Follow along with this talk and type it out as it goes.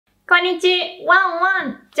こんにち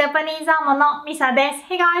は、Japanese amo no Misa desu.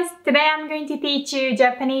 Hey guys, today I'm going to teach you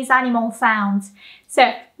Japanese animal sounds. So,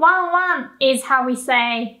 wan is how we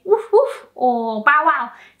say woof woof or bow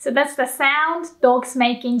wow. So that's the sound dogs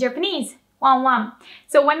make in Japanese. Wan.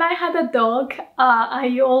 So when I had a dog,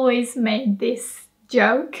 I always made this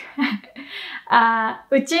joke.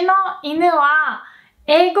 うちの犬は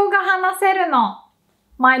英語が話せるの。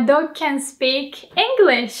My dog can speak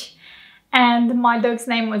English.And my dog's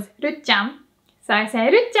name was Ruchan. So I say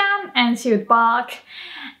Ruchan and she would bark.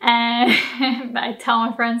 And I tell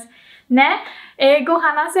my friends, ね、英語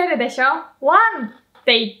話せるでしょ ?One! っ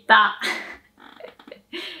て言った。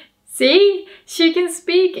See, she can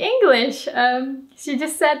speak English. She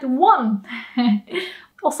just said one.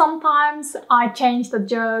 Or sometimes I changed the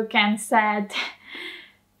joke and said,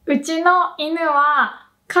 うちの犬は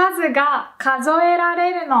数が数えら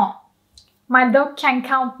れるの。My dog can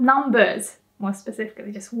count numbers, more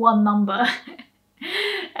specifically, just one number.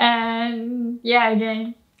 And yeah,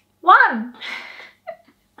 again, one!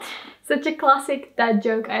 Such a classic dad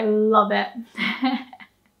joke, I love it.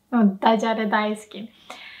 ダジャレ大好き.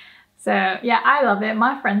 So yeah, I love it.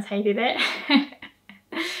 My friends hated it.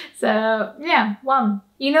 So yeah, one.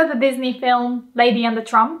 You know the Disney film Lady and the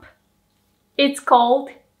Tramp? It's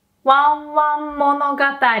called Wan Wan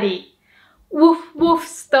Monogatari.Woof woof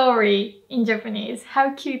story in Japanese.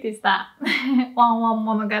 How cute is that? Wan wan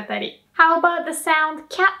monogatari. How about the sound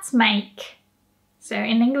cats make? So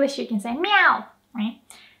in English you can say meow, right?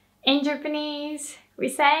 In Japanese we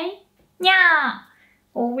say nya,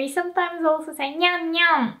 or we sometimes also say nyan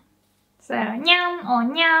nyan. So nyan or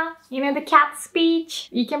nya, you know the cat speech?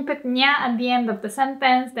 You can put nya at the end of the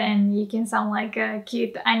sentence, then you can sound like a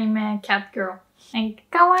cute anime cat girl. Like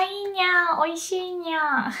kawaii nya, oishii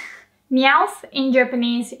nya.Meowth in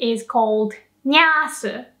Japanese is called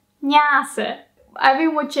nyasu. Nyasu. I've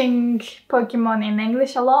been watching Pokemon in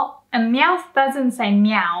English a lot, and Meowth doesn't say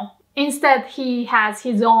meow. Instead, he has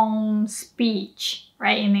his own speech,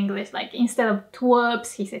 right, in English. Like, instead of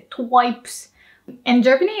twerps, he said twipes. In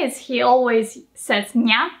Japanese, he always says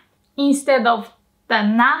nya. Instead of the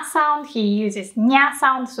na sound, he uses nya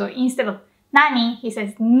sound. So instead of nani, he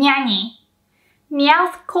says nyani.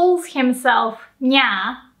 Meowth calls himself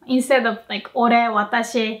nya.Instead of like, ore,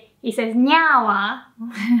 watashi, he says, nyawa.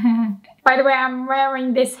 By the way, I'm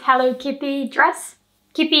wearing this Hello Kitty dress.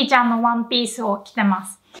 Kitty-chanのワンピースを着てま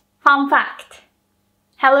す。Fun fact.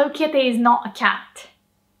 Hello Kitty is not a cat.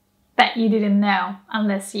 Bet you didn't know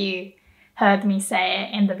unless you heard me say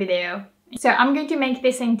it in the video. So I'm going to make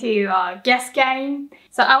this into a guess game.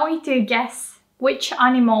 So I want you to guess which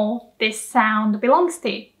animal this sound belongs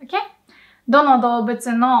to. Okay? どの動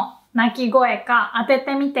物の鳴き声か当て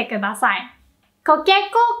てみてください。コケコ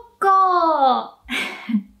ッコー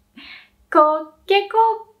コケコッ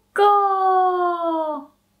コ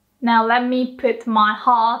ー Now let me put my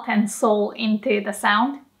heart and soul into the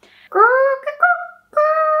sound. コケコッコ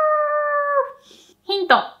ーヒン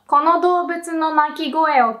ト。この動物の鳴き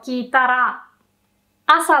声を聞いたら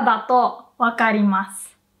朝だとわかりま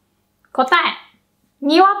す。答え。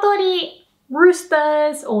鶏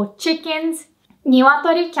roosters or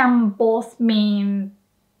chickens.Niwatori can both mean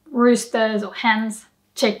roosters or hens,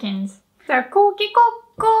 chickens. So,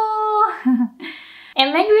 koki-kokko.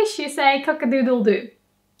 In English, you say cock-a-doodle-doo,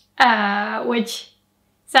 which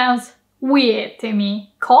sounds weird to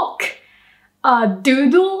me. Cock,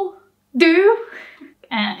 doodle-doo.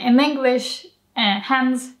 In English,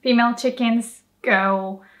 hens, female chickens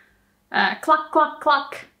go cluck, cluck,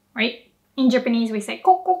 cluck, right? In Japanese, we say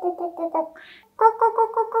kok-kok-kok-kok-kok-kok.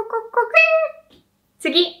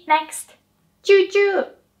次 next. Choo-choo.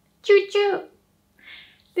 Choo-choo.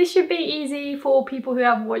 This should be easy for people who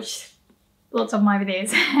have watched lots of my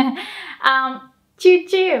videos.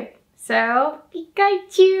 Choo-choo. So,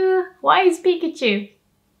 Pikachu. Why is Pikachu?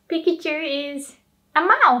 Pikachu is a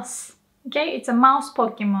mouse. Okay, it's a mouse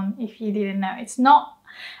Pokemon if you didn't know. It's not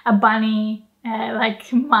a bunny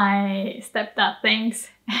like my stepdad thinks.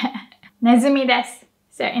 ネズミです.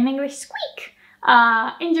 So, in English,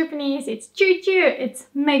 squeak.In Japanese, it's choo-choo. It's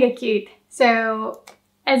mega cute. So,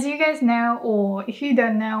 as you guys know, or if you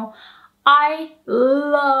don't know, I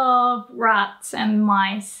love rats and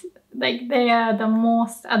mice. Like, they are the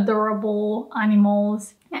most adorable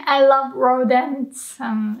animals. I love rodents.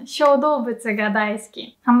 小動物が大好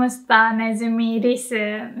き。ハムスター、ネズミ、リス、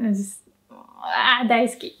大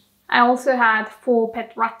好き。I also had 4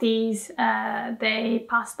 pet ratties. They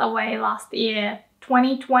passed away last year.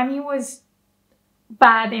 2020 was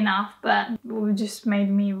bad enough, but it just made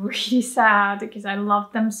me really sad because I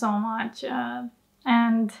loved them so much.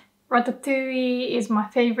 And Ratatouille is my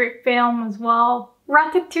favorite film as well.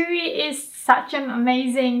 Ratatouille is such an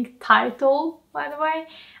amazing title, by the way.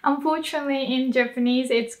 Unfortunately, in Japanese,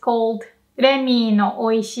 it's called Remi no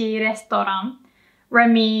oishii restaurant.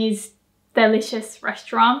 Remi's delicious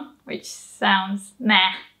restaurant, which sounds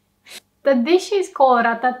meh. The dish is called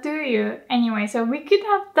ratatouille anyway, so we could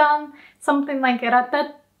have done something like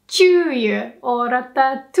ratatouille or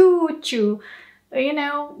ratatouille. You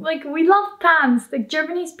know, like we love pans. Like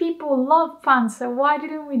Japanese people love pans, so why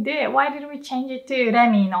didn't we do it? Why didn't we change it to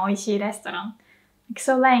Remi no oishii restaurant? Like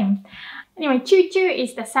so lame. Anyway, choo-choo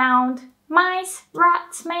is the sound mice,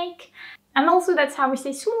 rats make. And also that's how we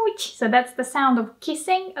say smooch. So that's the sound of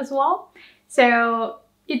kissing as well. So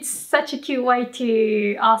it's such a cute way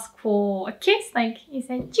to ask for a kiss. Like you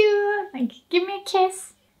say choo, like give me a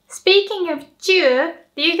kiss. Speaking of choo,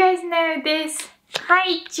 do you guys know this?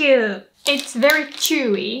 Hi choo. It's very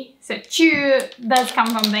chewy. So chew does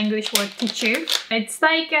come from the English word to chew. It's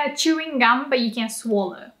like a chewing gum, but you can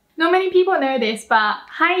swallow. Not many people know this, but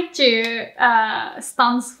haichu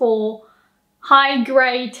stands for high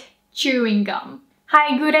grade chewing gum.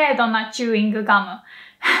 High grade na chewing gum.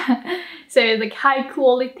 So like high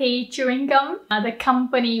quality chewing gum. The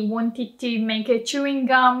company wanted to make a chewing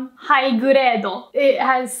gum high grade. It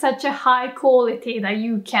has such a high quality that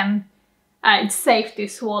you can, it's safe to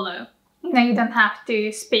swallow. You know, you don't have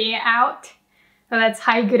to spit it out. So that's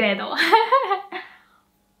high grade.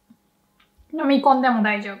 飲み込んでも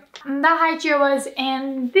大丈夫. The haichu was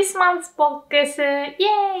in this month's box.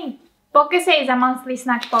 Yay! Box is a monthly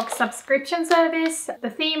snack box subscription service. The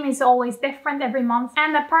theme is always different every month.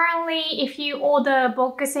 And apparently, if you order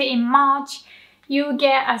box in March, you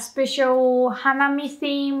get a special Hanami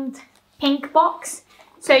themed pink box.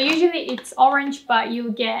 So usually it's orange, but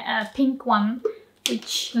you get a pink one,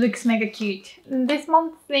 which looks mega cute. This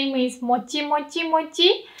month's theme is mochi mochi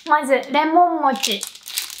mochi. まず、レモン餅。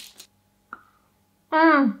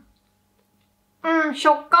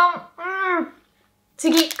食感。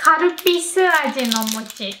次、カルピス味の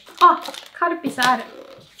餅。あ、カルピスある。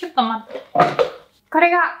ちょっと待って。これ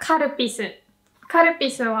がカルピス。カルピ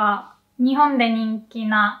スは日本で人気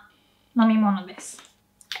な飲み物です。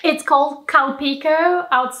It's called Calpico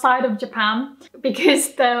outside of Japan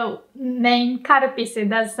because the name Calpiso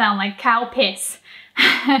does sound like cow piss.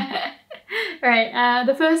 Right,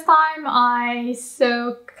 the first time I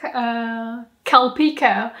saw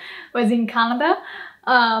Calpico was in Canada.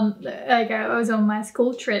 Like I was on my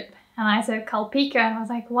school trip and I saw Calpico and I was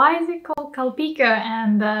like, why is it called Calpico?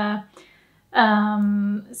 And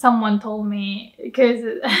someone told me because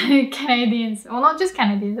Canadians, well not just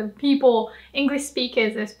Canadians, people, English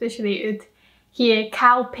speakers especially, would hear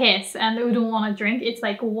cow piss and they wouldn't want to drink. It's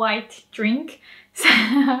like white drink. So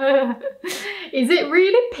is it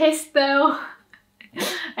really piss though?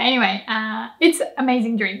 Anyway, it's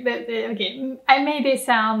amazing drink. Okay, I made it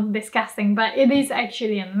sound disgusting, but it is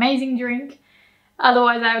actually an amazing drink.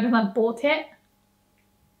 Otherwise I wouldn't have bought it.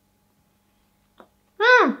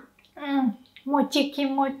 餅気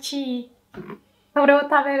持ちいい。それを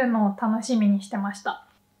食べるのを楽しみにしてました。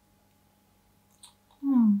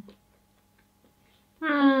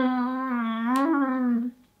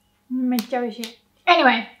めっちゃ美味しい。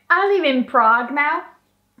Anyway, I live in Prague now,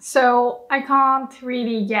 so I can't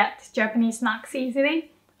really get Japanese snacks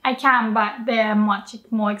easily. I can, but they're much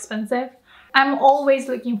more expensive. I'm always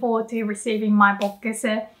looking forward to receiving my box.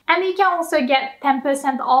 And you can also get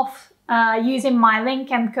 10% off using my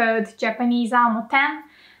link and code JapaneseAmo10.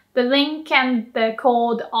 The link and the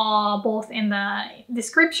code are both in the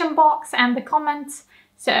description box and the comments.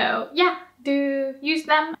 So yeah, do use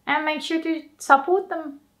them and make sure to support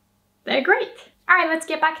them. They're great. Alright, let's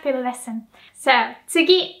get back to the lesson. So,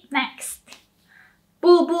 次, next.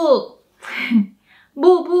 Boo boo.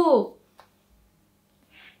 Boo boo.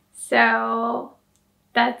 So,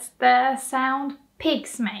 that's the sound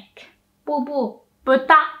pigs make. Boo boo.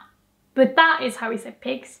 Buta. Buta is how we say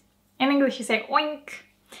pigs. In English you say oink,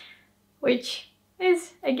 which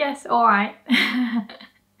is, I guess, alright.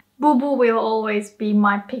 Boo boo will always be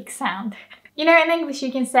my pig sound. You know, in English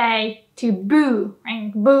you can say to boo,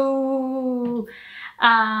 right? Boo.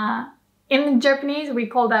 In Japanese we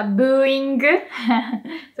call that booing.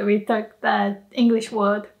 So we took the English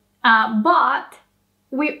word. But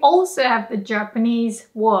we also have the Japanese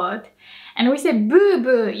word. And we say boo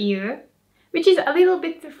boo you, which is a little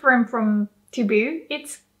bit different from to boo.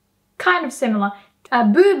 It's kind of similar.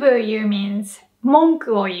 Boo boo you means 文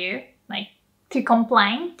句を言う, like to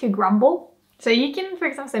complain, to grumble. So you can, for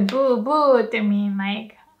example, say boo boo to mean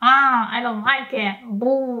like, I don't like it,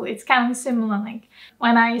 boo. It's kind of similar. Like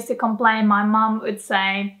when I used to complain, my mom would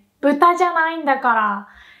say, 豚じゃないんだから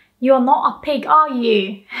You're not a pig, are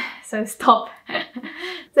you? So stop.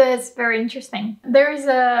 So it's very interesting. There is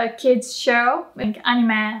a kids show, like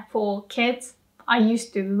anime for kids. I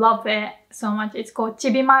used to love it so much. It's called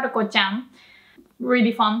Chibimaruko-chan.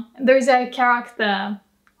 Really fun. There's a character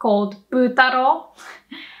called Butaro,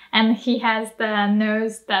 and he has the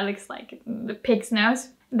nose that looks like the pig's nose.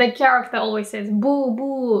 The character always says boo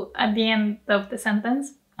boo at the end of the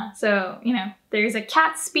sentence. So, you know, there's a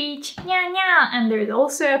cat speech, nya nya, and there's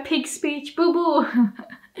also a pig speech, boo boo.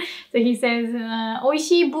 So he says,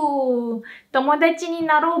 oishii boo, tomodachi ni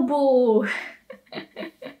narou boo.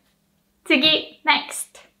 Tsugi,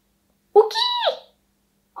 next. Uki!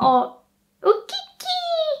 Or ukiki!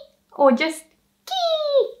 Or just ki!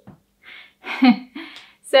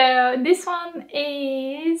 So this one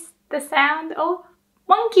is the sound of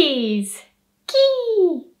monkeys.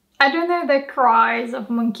 Ki! I don't know the cries of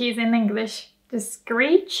monkeys in English. Just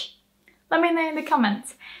screech? Let me know in the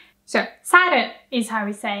comments. So, saru is how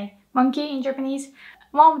we say monkey in Japanese.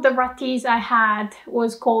 One of the ratties I had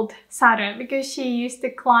was called Saru because she used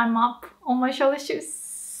to climb up on my shoulder. She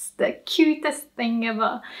was the cutest thing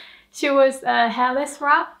ever. She was a hairless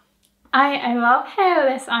rat. I love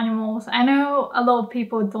hairless animals. I know a lot of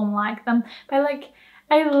people don't like them, but like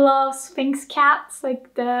I love Sphinx cats,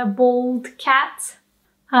 like the bald cats.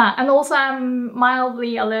 And also I'm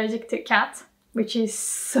mildly allergic to cats, which is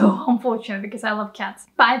so unfortunate because I love cats.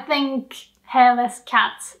 But I think hairless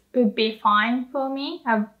cats would be fine for me.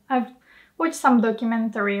 I've watched some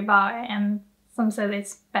documentary about it and some said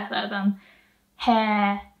it's better than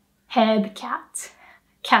haired cats.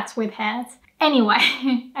 Cats with hairs. Anyway,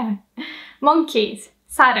 monkeys,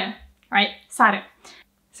 saru, right? Saru.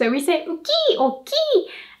 So we say uki or ki.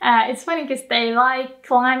 It's funny because they like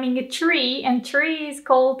climbing a tree, and tree is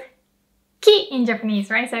called ki in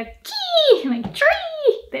Japanese, right? So ki, like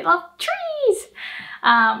tree. They love trees.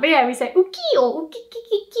 But yeah, we say uki or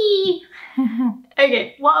uki.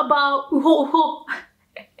 Okay, what about uho uho?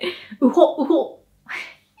 Uho uho.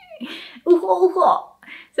 Uho uho.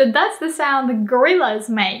 So that's the sound the gorillas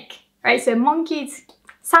make, right? So monkeys,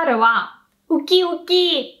 saru wa uki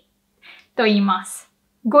uki と言います。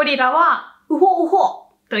ゴリラはウホウ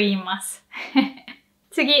ホと言います。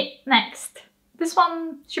次、next. This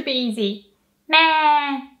one should be easy. Meh.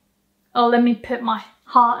 Oh, let me put my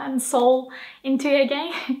heart and soul into it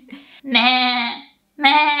again. Meh,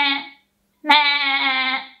 meh,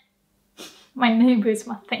 meh. My neighbors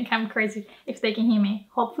must think I'm crazy if they can hear me.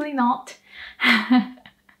 Hopefully not.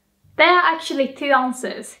 There are actually two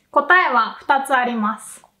answers. 答えは2つありま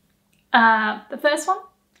す。The first one,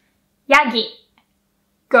 ヤギ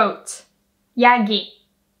goat, ヤギ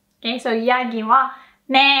Okay, so ヤギは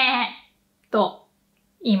ねーと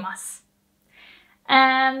言います。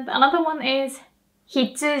And another one is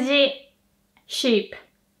羊 sheep,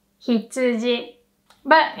 羊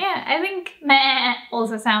But yeah, I think meh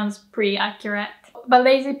also sounds pretty accurate. But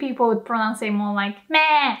lazy people would pronounce it more like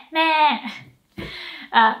meh, meh.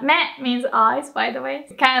 Meh means eyes, by the way.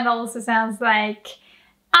 It kind of also sounds like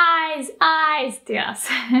eyes to us.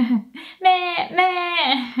 Meh,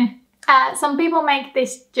 meh. Some people make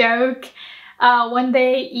this joke when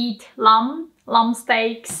they eat lamb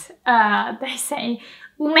steaks. They say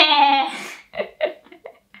ume.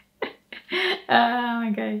 Oh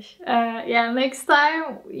my gosh. Yeah, next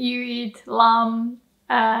time you eat lamb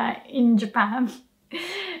in Japan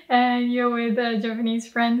and you're with Japanese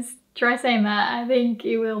friends, try saying that. I think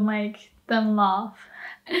it will make them laugh.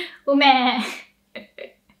 Ume.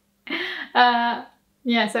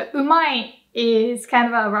 Yeah, so umai is kind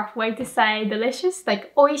of a rough way to say delicious.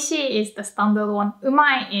 Like oishii is the standard one.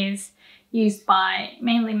 Umai is used by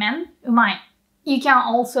mainly men. Umai. You can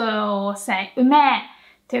also say ume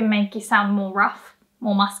to make it sound more rough,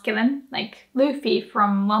 more masculine. Like Luffy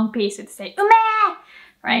from One Piece would say ume,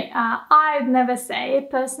 right? I'd never say it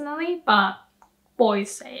personally, but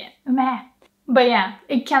boys say it, ume. But yeah,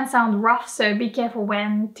 it can sound rough, so be careful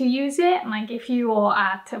when to use it. Like if you are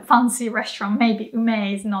at a fancy restaurant, maybe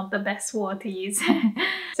ume is not the best word to use.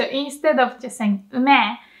 So instead of just saying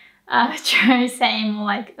ume, try saying more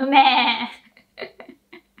like ume.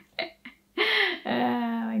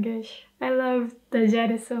 Oh my gosh, I love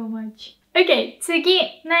Dajare so much. Okay,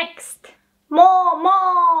 次, next. More.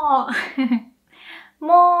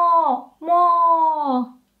 More.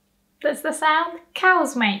 That's the sound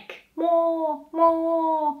cows make. More.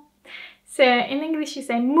 So in English you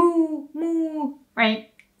say moo, right?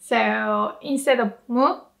 So instead of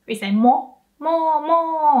mu, we say mo.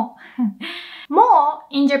 More.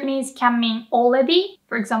 In Japanese can mean already.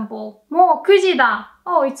 For example, もう9時だ.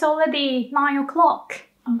 Oh, it's already 9 o'clock.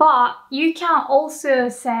 But you can also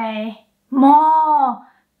say も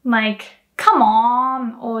う like come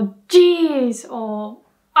on, or geez, or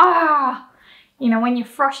ah. You know, when you're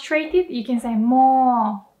frustrated, you can say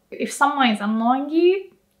more. If someone is annoying you,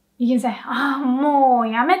 you can say, mo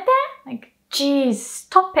yamete? Like, geez,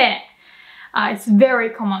 stop it. It's very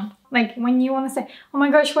common. Like when you want to say, oh my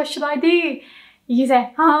gosh, what should I do? You can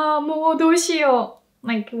say, mo doushiyo.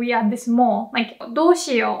 Like we add this mo. Like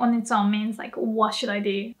doushiyo on its own means like, what should I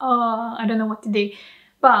do? I don't know what to do.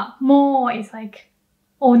 But mo is like,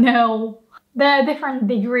 oh no. There are different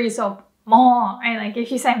degrees of mo. Right? Like if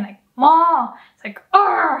you say like, mo, it's like,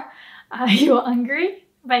 you're angry.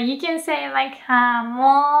 But you can say like,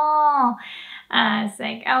 mo. It's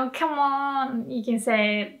like, oh, come on. You can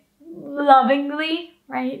say lovingly,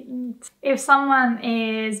 right? If someone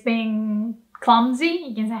is being clumsy,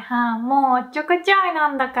 you can say, もうおっちょこちょいな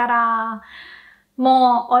んだから。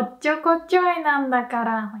もうおっちょこちょいなんだか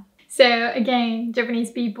ら。So again,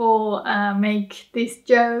 Japanese people make this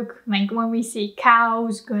joke, like when we see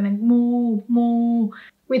cows going like moo, moo,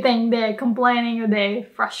 we think they're complaining or they're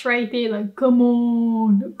frustrated, like come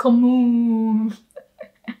on, come on.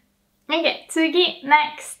 Okay, 次,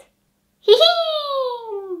 next.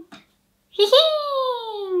 Hee-hee!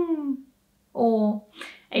 Hee-hee! Or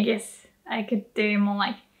I guess I could do more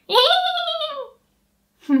like hee-hee!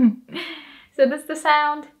 So that's the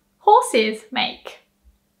sound horses make.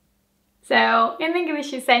 So in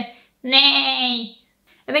English you say neigh.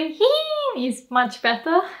 I think hee is much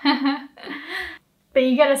better. But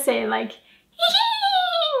you gotta say like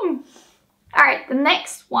hee. Alright, the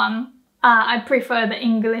next one, I prefer the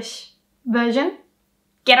English version.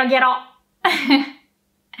 Gero gero.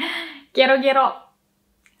 Gero gero.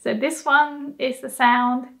 So this one is the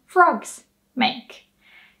sound frogs make.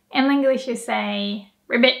 In English you say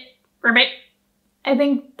ribbit, ribbit. I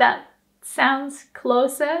think that sounds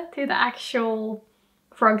closer to the actual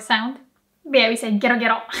frog sound. But yeah, we say gero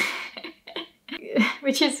gero.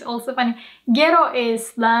 Which is also funny. Gero is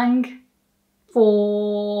slang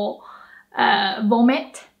for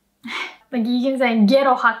vomit. Like you can say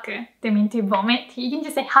gero haku to mean to vomit. You can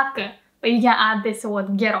just say haku, but you can add this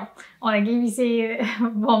word gero. Or like if you see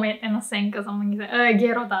vomit in a sink or something, you say,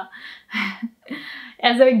 gero da.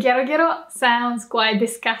 And so gero gero sounds quite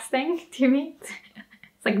disgusting to me.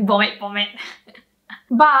 It's like vomit, vomit.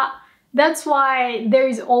 But that's why there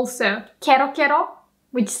is also kero kero,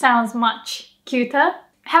 which sounds much cuter.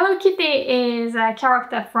 Hello Kitty is a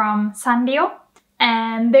character from Sanrio,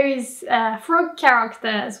 and there is a frog character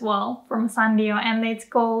as well from Sanrio, and it's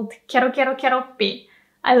called Kero Kero Keroppi.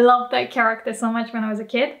 I love that character so much when I was a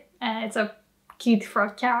kid. It's a cute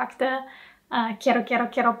frog character. Kero Kero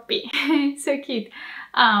Keroppi. So cute.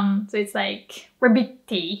 So it's like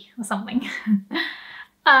Rabbity or something.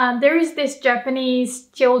 There is this Japanese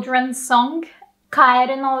children's song,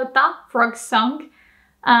 Kaeru no uta, frog song.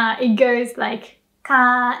 It goes like,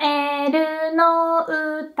 Kaeru no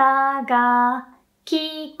uta ga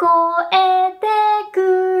kikoete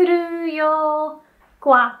kuru yo.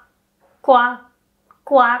 Kwa, kwa,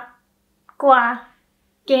 kwa, kwa.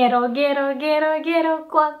 Gero, gero, gero, gero,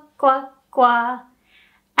 kwa, kwa, kwa.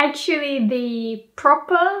 Actually, the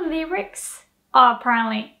proper lyrics are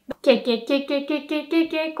apparently ke ke ke ke ke ke ke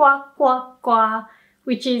ke kwa kwa kwa,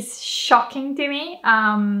 which is shocking to me.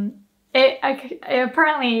 It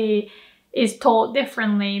apparently is taught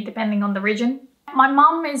differently depending on the region. My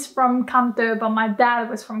mom is from Kanto, but my dad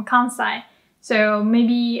was from Kansai, so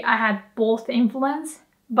maybe I had both influence.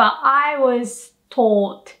 But I was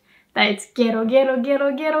taught that it's gero gero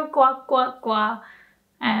gero gero kwa kwa kwa,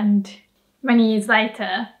 and many years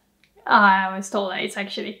later, I was told that it's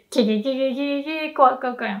actually ke ke ke ke ke ke kwa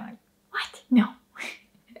kwa kwa. I'm like, what? No.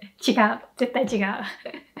 違う。絶対違う。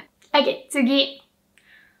Okay, 次。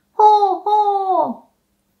ほうほう。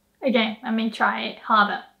Again, let me try it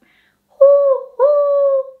harder. ほうほう。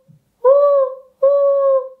ほうほ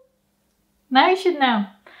う。Now you should know.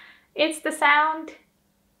 It's the sound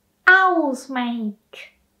owls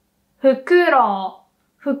make. ふくろ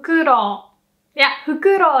う。ふくろう。Yeah, ふ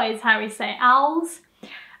くろう is how we say owls.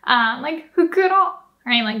 Like ふくろう,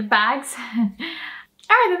 right? Like bags.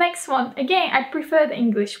 Alright, the next one. Again, I prefer the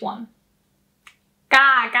English one.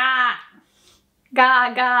 Ga, ga.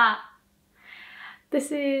 Ga, ga.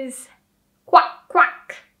 This is quack,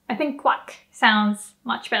 quack. I think quack sounds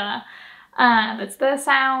much better. That's the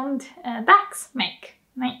sound ducks make,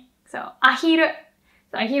 right? So, ahiru.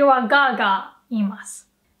 So, ahiru wa ga, ga 言います.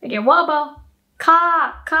 Okay, what about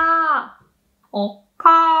ka, ka? Or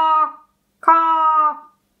ka, ka?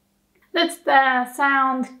 That's the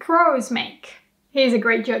sound crows make. Here's a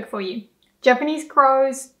great joke for you. Japanese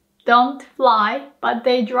crows don't fly, but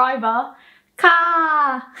they drive a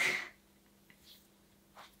car.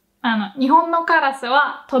 日本のカラス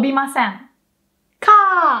は飛びません。カ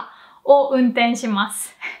ーを運転しま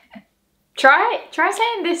す。Try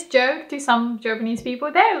saying this joke to some Japanese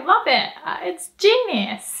people. They love it. It's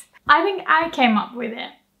genius. I think I came up with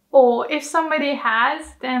it. Or if somebody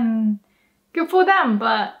has, then good for them.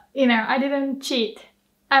 But, I didn't cheat.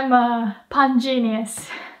 I'm a pun genius.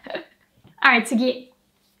 Alright, 次。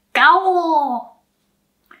ガオ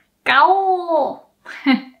ーガオ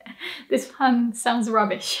ーThis one sounds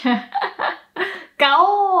rubbish.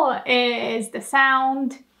 Gao is the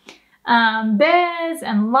sound bears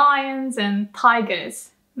and lions and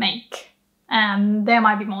tigers make. And there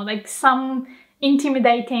might be more, like some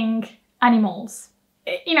intimidating animals.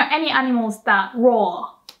 Any animals that roar.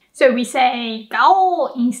 So we say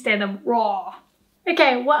gao instead of roar.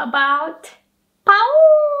 Okay, what about pao?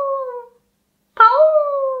 Pao.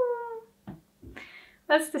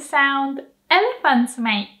 That's the sound elephants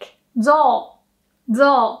make. Zo.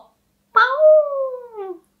 Zo.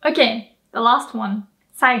 Pao. Okay, the last one.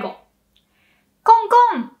 最後。コン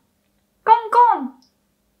コン。コンコン。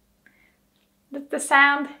That's the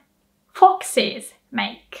sound foxes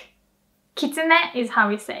make. Kitsune is how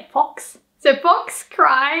we say fox. So fox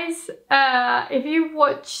cries. If you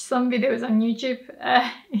watch some videos on YouTube,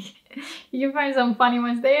 you can find some funny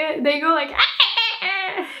ones. They go like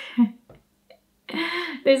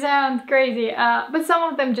They sound crazy, but some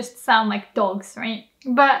of them just sound like dogs, right?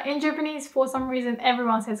 But in Japanese, for some reason,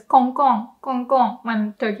 everyone says kon kon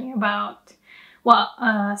when talking about what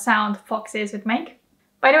sound foxes would make.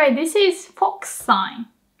 By the way, this is fox sign,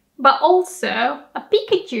 but also a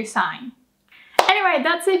Pikachu sign. Anyway,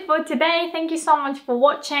 that's it for today. Thank you so much for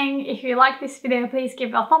watching. If you like this video, please give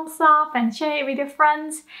it a thumbs up and share it with your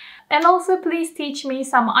friends. And also, please teach me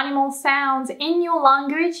some animal sounds in your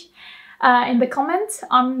language. In the comments,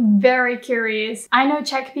 I'm very curious. I know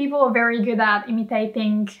Czech people are very good at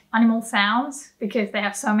imitating animal sounds because they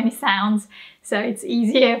have so many sounds, so it's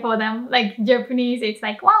easier for them. Like Japanese, it's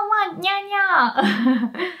like wan wan nya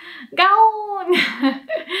nya, gaon.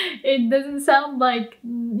 It doesn't sound like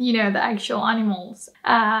the actual animals.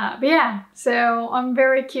 But yeah, so I'm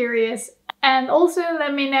very curious. And also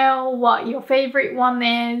let me know what your favorite one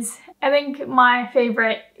is. I think my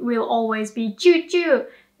favorite will always be choo choo.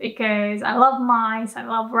 Because I love mice, I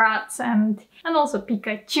love rats, and also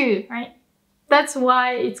Pikachu, right? That's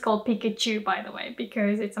why it's called Pikachu, by the way,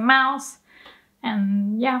 because it's a mouse,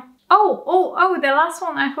 and yeah. Oh, the last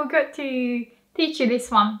one, I forgot to teach you this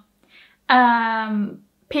one.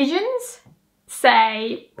 Pigeons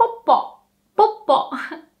say popo, popo,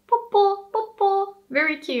 popo, popo.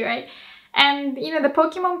 Very cute, right? And the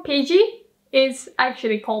Pokemon Pidgey is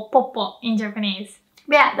actually called popo in Japanese.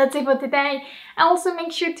 But yeah, that's it for today. And also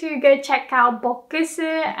make sure to go check out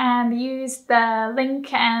Bokusu and use the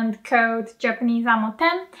link and code JapaneseAmo10.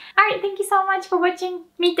 Alright, thank you so much for watching.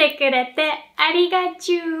 見てくれてありが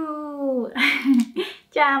ちゅー。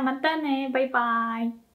じゃあまたね。バイバイ。